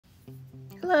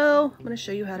Hello, I'm going to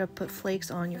show you how to put flakes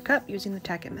on your cup using the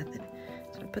Tackit method.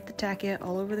 So I put the Tackit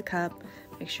all over the cup.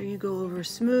 Make sure you go over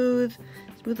smooth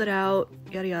it out,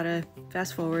 yada yada,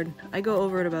 fast forward. I go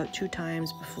over it about 2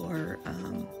 times before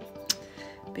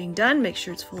being done. Make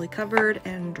sure it's fully covered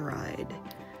and dried.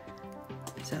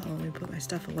 So let me put my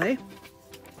stuff away.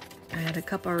 I had a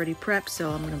cup already prepped, so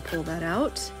I'm going to pull that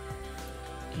out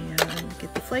and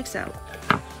get the flakes out.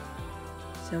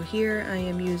 So here I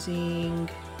am using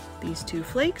these 2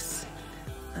 flakes,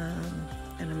 and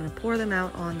I'm going to pour them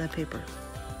out on the paper.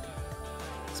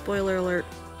 Spoiler alert,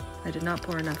 I did not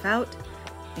pour enough out,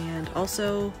 and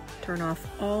also turn off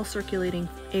all circulating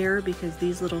air because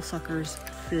these little suckers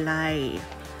fly.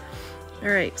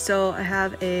 Alright, so I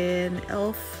have an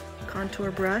e.l.f. contour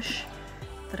brush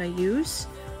that I use,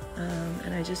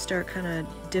 and I just start kind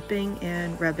of dipping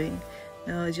and rubbing.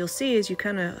 Now, as you'll see, as you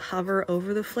kind of hover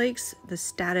over the flakes, the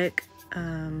static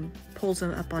pulls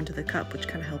them up onto the cup, which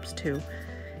kind of helps too.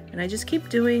 And I just keep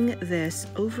doing this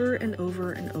over and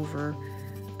over and over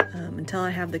until I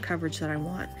have the coverage that I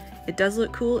want. It does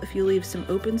look cool if you leave some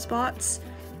open spots,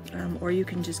 or you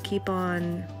can just keep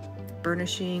on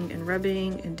burnishing and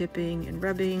rubbing and dipping and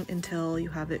rubbing until you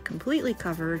have it completely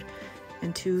covered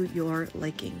and to your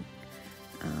liking.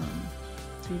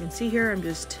 So you can see here, I'm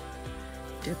just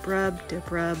dip rub, dip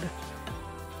rub,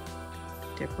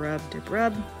 dip rub, dip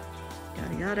rub,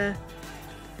 yada yada.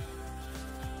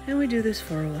 And we do this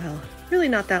for a while. Really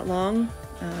not that long.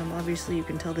 Obviously you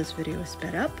can tell this video is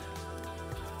sped up.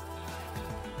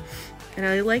 And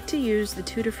I like to use the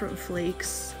 2 different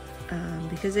flakes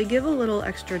because they give a little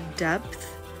extra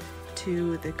depth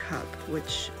to the cup,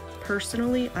 which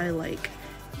personally I like.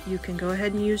 You can go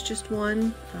ahead and use just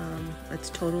one. It's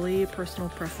totally a personal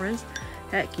preference.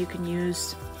 Heck, you can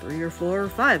use 3 or 4 or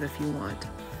 5 if you want.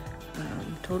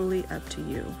 Totally up to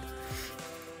you.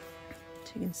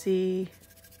 So you can see,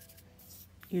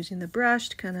 using the brush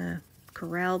to kind of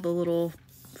corral the little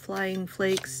flying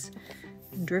flakes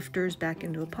and drifters back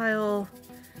into a pile.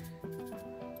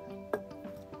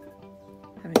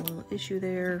 Having a little issue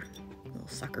there, little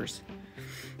suckers.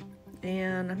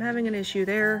 And I'm having an issue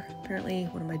there. Apparently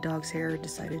one of my dog's hair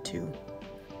decided to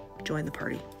join the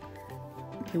party.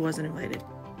 He wasn't invited.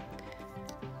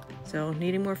 So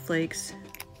needing more flakes.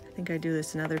 I think I do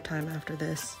this another time after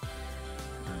this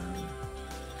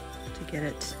to get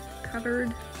it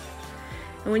covered.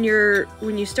 And when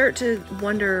you start to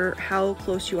wonder how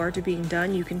close you are to being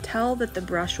done, you can tell that the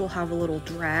brush will have a little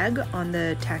drag on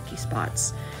the tacky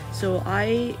spots. So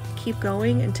I keep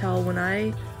going until when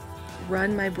I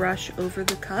run my brush over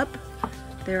the cup,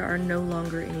 there are no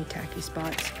longer any tacky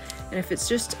spots. And if it's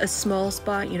just a small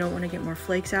spot, you don't want to get more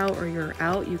flakes out, or you're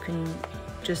out, you can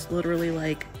just literally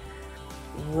like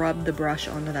rub the brush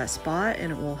onto that spot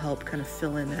and it will help kind of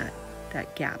fill in that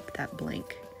gap, that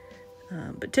blank.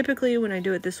 But typically when I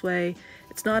do it this way,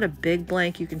 it's not a big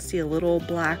blank. You can see a little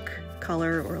black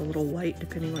color or a little white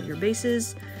depending on your base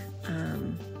is.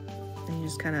 And you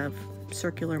just kind of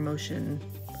circular motion,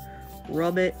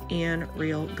 rub it in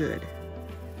real good.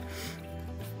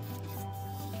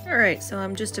 Alright, so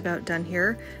I'm just about done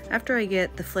here. After I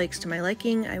get the flakes to my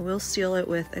liking, I will seal it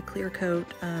with a clear coat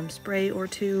spray or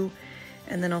 2,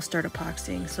 and then I'll start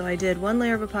epoxying. So I did 1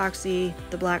 layer of epoxy,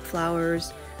 the black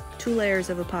flowers, 2 layers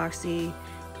of epoxy,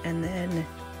 and then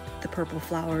the purple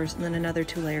flowers, and then another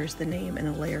 2 layers, the name, and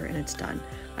a layer, and it's done.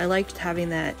 I liked having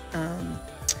that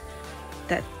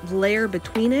that layer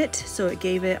between it, so it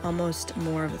gave it almost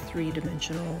more of a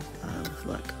 3-dimensional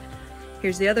look.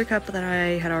 Here's the other cup that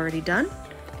I had already done,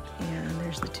 and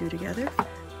there's the 2 together.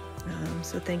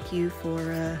 So thank you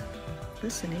for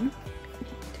listening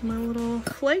to my little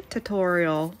flake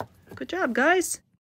tutorial. Good job, guys!